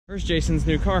Where's Jason's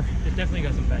new car? It definitely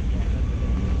got some back.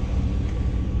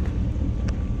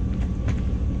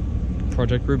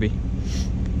 Project Ruby.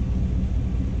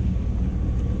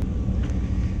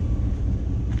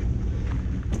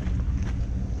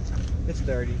 It's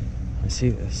dirty. I see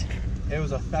this. It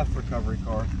was a theft recovery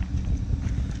car.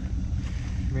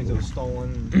 It means it was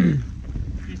stolen.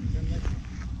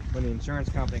 When the insurance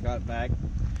company got it back,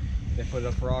 they put it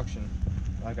up for auction.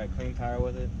 I got a clean tire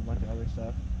with it, a bunch of other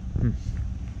stuff.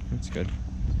 That's good.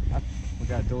 We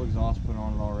got a dual exhaust put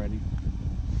on it already.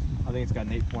 I think it's got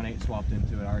an 8.8 swapped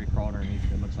into it. I already crawled underneath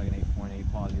it. It looks like an 8.8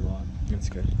 posi lock. That's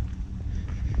good.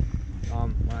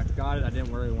 When I got it, I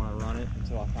didn't really want to run it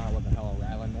until I found out what the hell a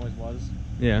rattling noise was.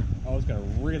 Yeah. Oh, it's got a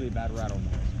really bad rattle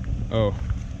noise. Oh.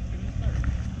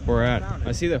 Where at?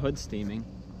 I see the hood steaming.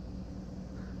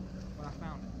 But I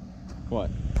found it.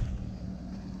 What?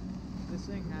 This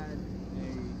thing had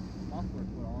a muffler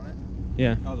put on it.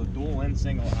 Yeah. That was a dual in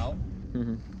single out.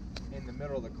 Mm-hmm. In the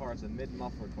middle of the car, it's a mid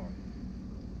muffler car.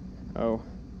 Oh.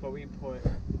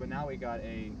 But now we got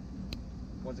a,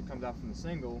 once it comes out from the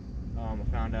single, I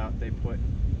found out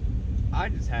I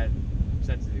just had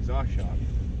sensitive exhaust shock.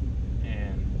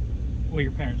 And. Well,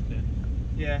 your parents did.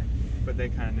 Yeah, but they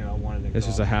kind of knew I wanted it. This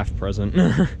was a half present.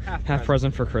 half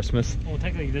present for Christmas. Well,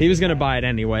 technically, he was going to buy it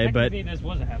anyway, but. This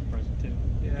was a half present too.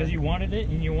 Because you wanted it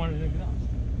and you wanted an exhaust.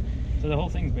 So the whole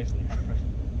thing's basically half present.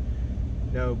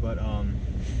 No, but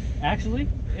actually,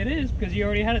 it is because you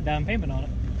already had a down payment on it.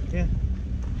 Yeah.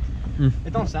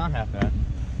 It don't sound half bad.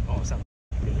 Oh, it sounds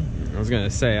good. I was gonna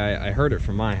say I heard it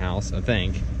from my house. I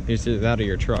think it's either that or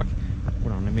your truck.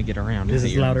 Hold on, let me get around. This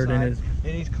is louder than his.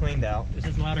 It needs cleaned out. This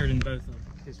is louder than both of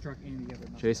his truck and the other.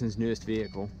 Jason's newest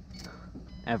vehicle,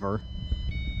 ever.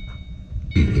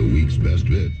 The week's best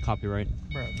bit. Copyright.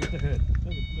 Bro, get the hood.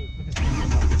 Look at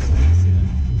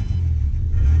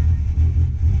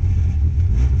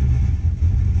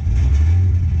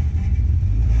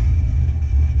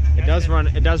It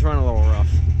does run a little rough,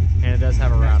 and it does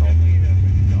have a rattle.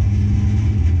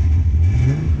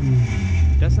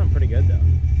 It does sound pretty good though.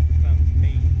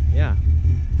 Yeah.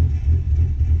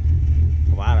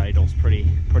 The loud idle's pretty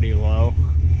low.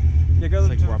 Yeah, go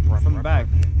like from the back.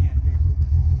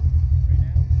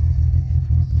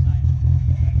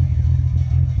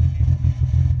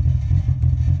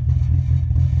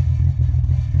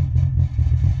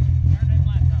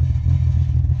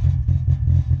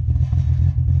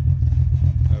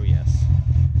 Oh yes.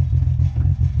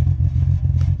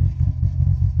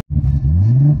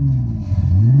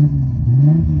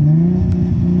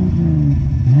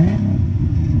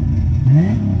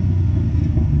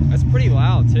 That's pretty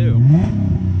loud too.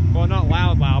 Well, not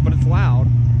loud, but it's loud.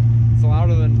 It's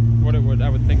louder than what I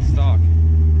would think stock.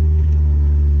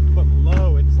 But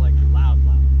low, it's like loud.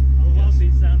 I love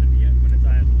these sounding when it's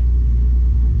idling.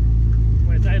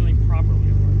 When it's idling properly.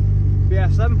 Yeah,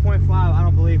 7.5 I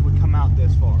don't believe would come out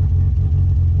this far.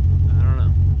 I don't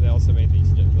know. They also made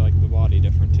these like the body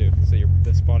different too. So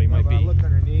this body might be. I looked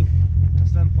underneath. The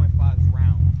 7.5 is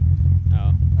round.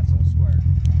 Oh. That's a little square.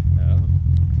 Oh.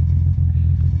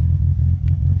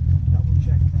 Double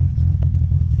check that.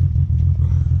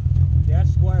 Yeah,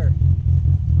 it's square.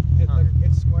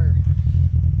 It's square.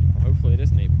 Well, hopefully it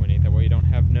is an 8.8. That way you don't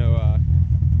have no.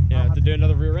 You have to do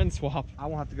another rear end swap. I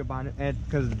won't have to go buy it, and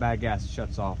because the bad gas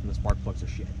shuts off and the spark plugs are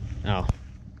shit. Oh.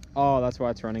 Oh, that's why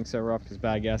it's running so rough, because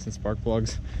bad gas and spark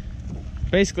plugs.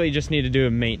 Basically, you just need to do a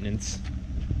maintenance.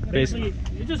 Basically,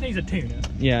 it just needs a tune-up.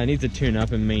 Yeah, it needs a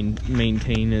tune-up and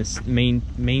maintenance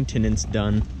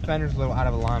done. Fender's a little out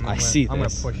of alignment. I see I'm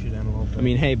this. gonna push it in a little bit. I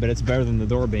mean, hey, but it's better than the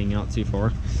door being out too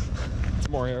far. It's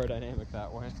more aerodynamic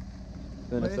that way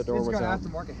than if the door was out. It's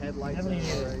got aftermarket headlights.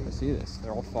 I see this.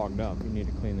 They're all fogged up. You need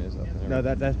to clean those up. No,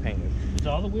 that's painted.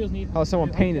 So all the wheels need. Oh,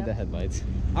 someone painted the headlights.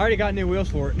 I already got new wheels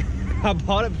for it. I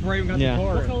bought it before I even got the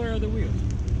car. What color are the wheels?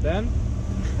 Them?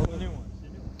 Or the new ones?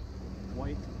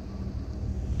 White.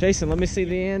 Jason, let me see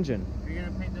the engine. Are you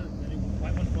gonna paint the new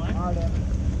white ones black?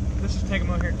 Let's just take them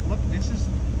over here. Look, this is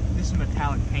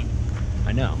metallic paint.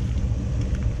 I know.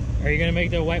 Are you gonna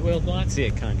make the white wheels black? See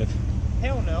it kind of.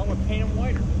 Hell no, I'm gonna paint them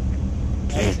whiter.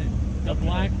 Jayson, the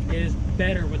black is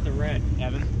better with the red.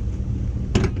 Evan.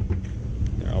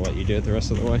 Here, I'll let you do it the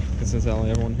rest of the way, because since I only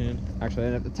have one hand.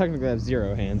 Actually, I technically have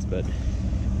 0 hands, but.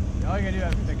 All you gotta do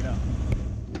is pick it up.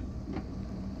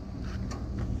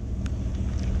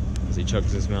 As he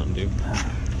chugs his Mountain Dew.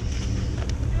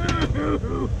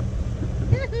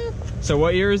 So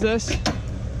what year is this?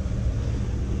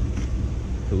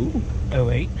 Ooh.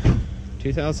 08.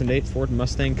 2008 Ford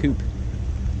Mustang Coupe.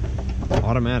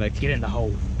 Automatic. Get in the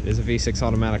hole. It is a V6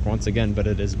 automatic once again, but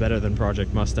it is better than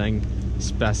Project Mustang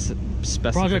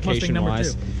specification number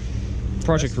wise. 2.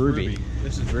 Project That's Ruby.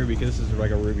 This is Ruby because this is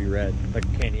like a ruby red, like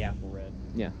a candy apple red.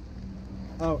 Yeah.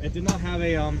 Oh, it did not have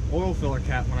a oil filler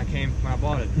cap when I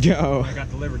bought it. Yo. When I got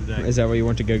delivered today. Is that what you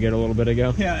went to go get a little bit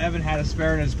ago? Yeah, Evan had a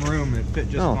spare in his room and it fit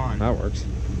just fine. That works.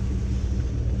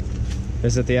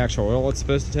 Is it the actual oil it's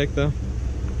supposed to take though?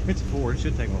 It's 4. It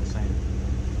should take all the same.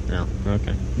 No.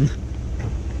 Okay.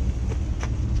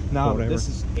 No, Whatever. this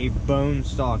is a bone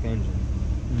stock engine.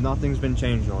 Nothing's been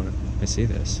changed on it. I see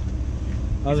this.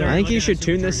 He's I already think you looking should at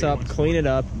tune Super this 30 up, once clean more. it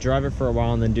up, drive it for a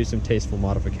while, and then do some tasteful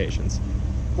modifications.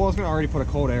 Well, I was gonna already put a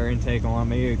cold air intake on,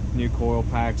 maybe a new coil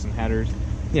pack, some headers.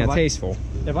 Yeah, If tasteful.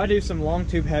 If I do some long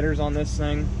tube headers on this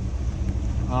thing,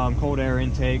 cold air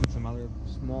intake, some other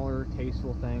smaller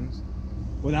tasteful things,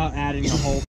 without adding the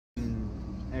whole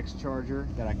X charger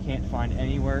that I can't find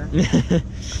anywhere.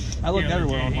 I looked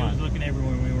everywhere He online. was looking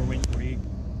everywhere when we were waiting for you.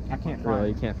 I can't find Really,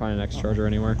 it. you can't find an X charger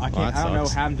anywhere. I Well, can't. that I don't know.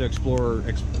 sucks. Having to Explorer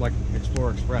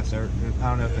Express. I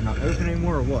don't know if they're not open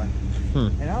anymore or what.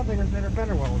 And I don't think there's a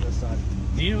fender well on this side.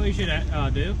 Do you know what you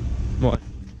should do, What?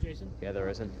 Jason? Yeah, there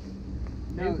isn't.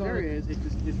 No, there is. It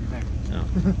just disconnected. No.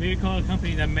 Maybe call a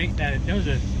company that does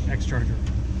an X charger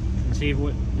and see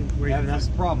where you Yeah, can that's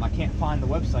the problem. I can't find the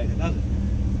website that does it.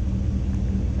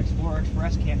 Explorer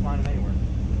Express, can't find them anywhere.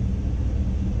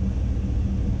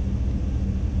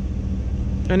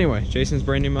 Anyway, Jason's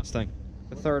brand new Mustang.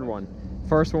 The third one.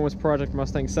 First one was Project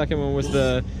Mustang. Second one was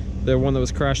the one that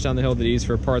was crashed down the hill that he used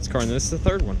for a parts car. And this is the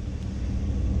third one.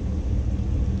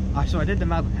 So I did the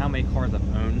math of how many cars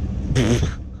I've owned.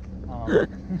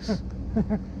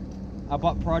 I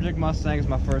bought Project Mustang as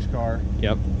my first car.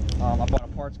 Yep. I bought a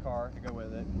parts car to go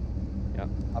with it. Yep.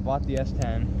 I bought the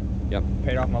S10. Yep.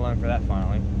 Paid off my loan for that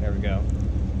finally. There we go.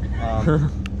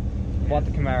 Bought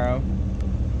the Camaro.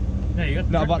 No, you got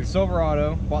the No, I bought truck. the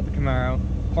Silverado. Bought the Camaro.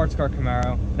 Parts car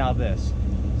Camaro. Now this.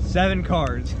 7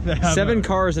 cars. that I've 7 owned.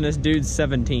 cars and this dude's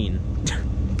 17.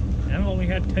 And I've only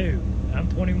had 2. I'm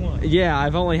 21. Yeah,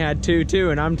 I've only had 2 too,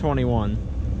 and I'm 21.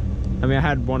 I mean, I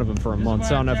had one of them for a This is month, why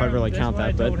so I don't know if I'd really this is count why that.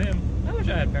 I But told him, I wish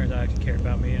I had parents that actually cared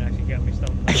about me and actually got me stuff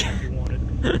that I actually wanted.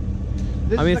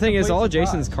 This I mean, a the thing is, complete all of surprise.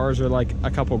 Jason's cars are like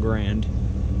a couple grand.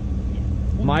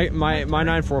 My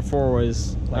 944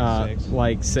 was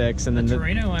like 6, and The then the,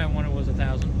 Torino I wanted was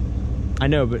 1,000. I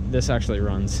know, but this actually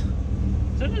runs.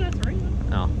 So did that Torino.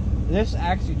 Oh, This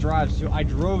actually drives too. I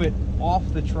drove it off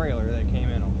the trailer that it came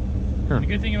in on. Huh. The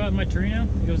good thing about my Torino,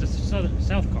 it was a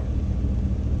south car.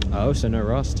 oh, so no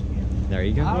rust. There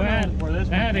you I go. don't Well, know I had, where this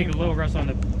I had one a came little from. rust on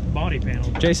the body panel.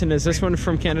 Jason, is this one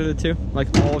from Canada too? Like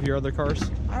all of your other cars?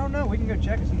 I don't know. We can go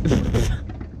check it.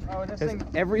 Oh, this thing,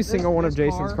 Every this- single one of this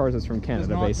Jason's car cars is from does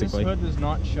Canada, not- basically. This hood does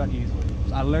not shut easily.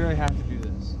 So I literally have to do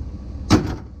this.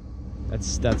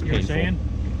 That's You're painful. saying?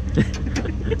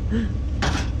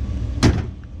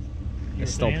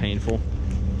 It's still painful.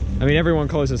 I mean, everyone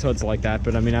closes hoods like that,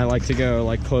 but I mean, I like to go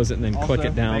like close it and then click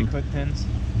it down. Fake hood pins.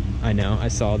 I know, I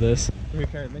saw this. It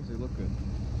makes it look good.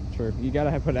 True. You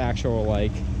gotta put actual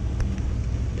like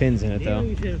pins in it You know, though.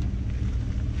 you should.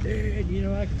 Dude, you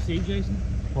know what I can see, Jason?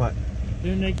 What?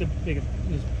 They make this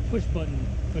push button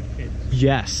foot pins.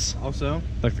 Yes. Also,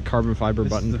 Like the carbon fiber this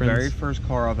button is the prints. very first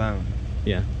car I've owned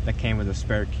Yeah. that came with a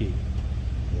spare key.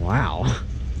 Wow.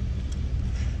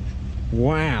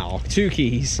 Wow. 2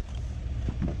 keys.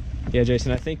 Yeah,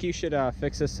 Jason, I think you should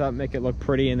fix this up, make it look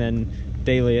pretty, and then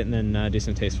daily it, and then do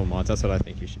some tasteful mods. That's what I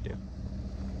think you should do.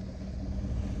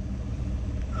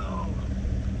 Oh.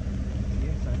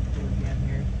 Yes, I put it again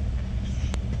here.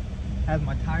 Has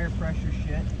my tire pressure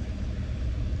shit.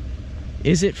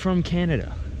 Is it from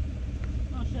Canada?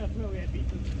 Oh, shut up. We had beef.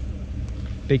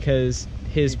 Because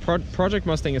his Project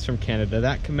Mustang is from Canada.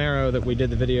 That Camaro that we did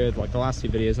the video, like the last 2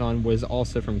 videos on, was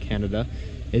also from Canada.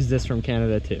 Is this from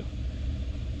Canada too?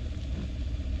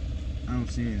 I don't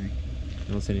see anything.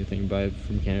 I don't see anything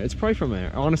from Canada. It's probably from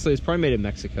there. Honestly, it's probably made in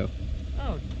Mexico.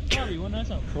 Oh, Bobby, you want to know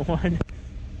something? What?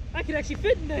 I could actually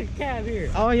fit in the cab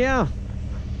here. Oh yeah.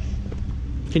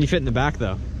 Can you fit in the back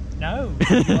though? No.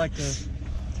 Would you like to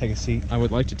take a seat? I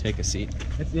would like to take a seat.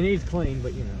 It needs clean,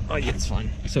 but you know. Oh yeah, it's fine.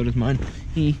 So does mine.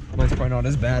 Mine's probably not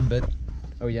as bad, but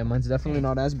oh yeah, mine's definitely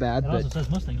not as bad. It also But says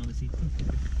Mustang on the seat.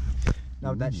 Now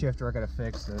with that shifter, I gotta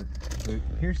fix the boot.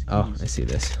 Here's the oh, keys. I see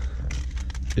this.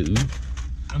 Ooh.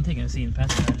 I'm taking a seat in the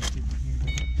passenger side.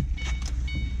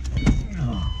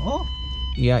 Oh.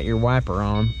 You got your wiper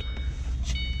on.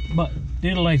 But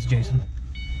do the lights, Jason.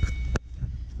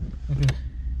 Okay.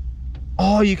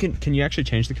 Oh, you can you actually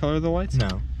change the color of the lights?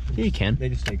 No, Yeah, you can. they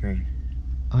just stay green.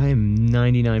 I am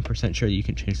 99% sure you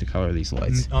can change the color of these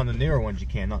lights. On the newer ones, you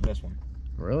can, not this one.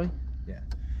 Really? Yeah.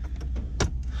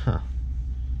 Huh.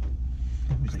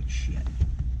 It was like shit.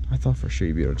 I thought for sure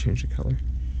you'd be able to change the color.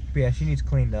 But yeah, she needs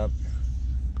cleaned up.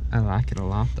 I like it a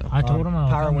lot though. I told him I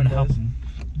was power going to help windows. him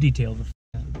detail the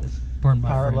burn my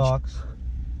Power French. locks.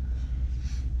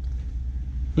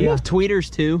 You Yeah. have tweeters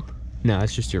too? No,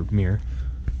 it's just your mirror.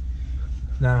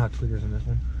 No, I don't have tweeters in this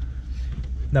one.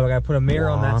 Now we gotta put a mirror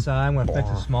on that side. I'm gonna fix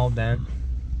a small dent.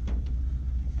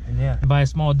 And yeah. And by a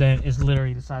small dent, it's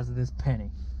literally the size of this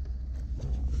penny.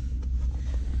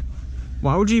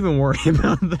 Why would you even worry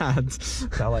about that?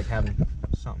 So I like having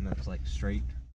something that's like straight.